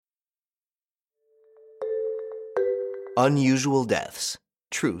Unusual Deaths,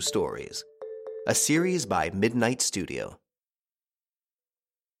 True Stories. A series by Midnight Studio.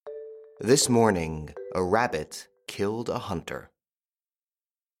 This morning, a rabbit killed a hunter.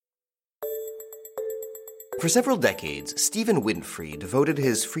 For several decades, Stephen Winfrey devoted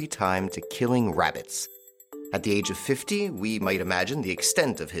his free time to killing rabbits. At the age of 50, we might imagine the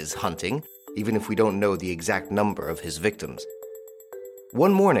extent of his hunting, even if we don't know the exact number of his victims.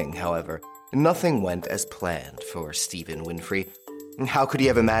 One morning, however, nothing went as planned for Stephen Winfrey. How could he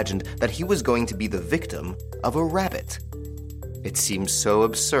have imagined that he was going to be the victim of a rabbit? It seems so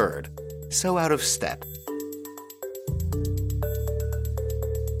absurd, so out of step.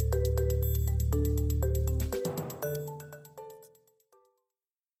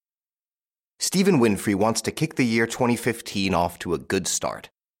 Stephen Winfrey wants to kick the year 2015 off to a good start.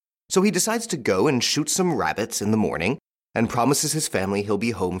 So he decides to go and shoot some rabbits in the morning and promises his family he'll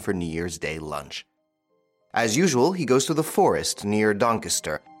be home for New Year's Day lunch. As usual, he goes to the forest near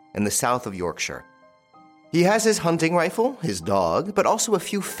Doncaster in the south of Yorkshire. He has his hunting rifle, his dog, but also a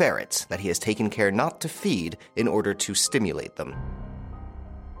few ferrets that he has taken care not to feed in order to stimulate them.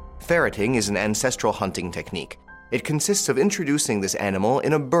 Ferreting is an ancestral hunting technique. It consists of introducing this animal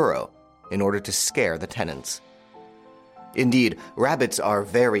in a burrow in order to scare the tenants. Indeed, rabbits are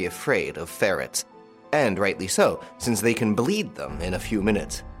very afraid of ferrets, and rightly so, since they can bleed them in a few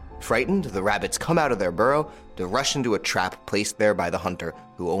minutes. Frightened, the rabbits come out of their burrow to rush into a trap placed there by the hunter,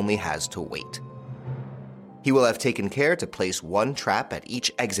 who only has to wait. He will have taken care to place one trap at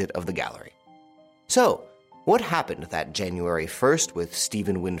each exit of the gallery. So, what happened that January 1st with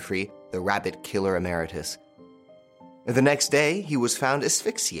Stephen Winfrey, the rabbit killer emeritus? The next day, he was found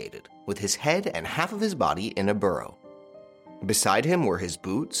asphyxiated, with his head and half of his body in a burrow. Beside him were his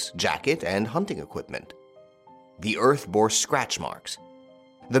boots, jacket, and hunting equipment. The earth bore scratch marks.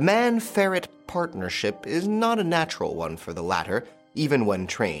 The man-ferret partnership is not a natural one for the latter, even when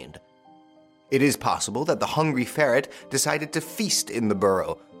trained. It is possible that the hungry ferret decided to feast in the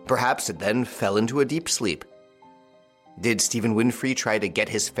burrow. Perhaps it then fell into a deep sleep. Did Stephen Winfrey try to get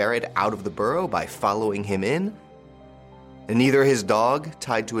his ferret out of the burrow by following him in? Neither his dog,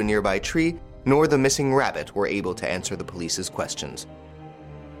 tied to a nearby tree, nor the missing rabbit were able to answer the police's questions.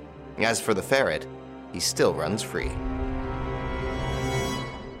 As for the ferret, he still runs free.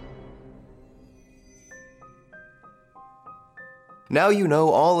 Now you know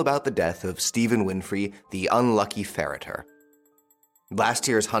all about the death of Stephen Winfrey, the unlucky ferreter. Last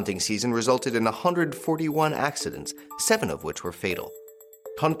year's hunting season resulted in 141 accidents, 7 of which were fatal.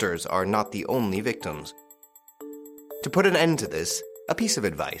 Hunters are not the only victims. To put an end to this, a piece of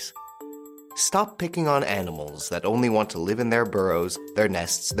advice. Stop picking on animals that only want to live in their burrows, their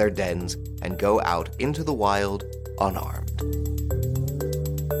nests, their dens, and go out into the wild unarmed.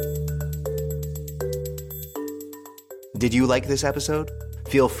 Did you like this episode?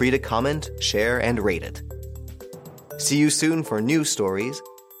 Feel free to comment, share, and rate it. See you soon for new stories.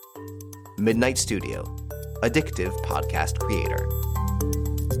 Midnight Studio, addictive podcast creator.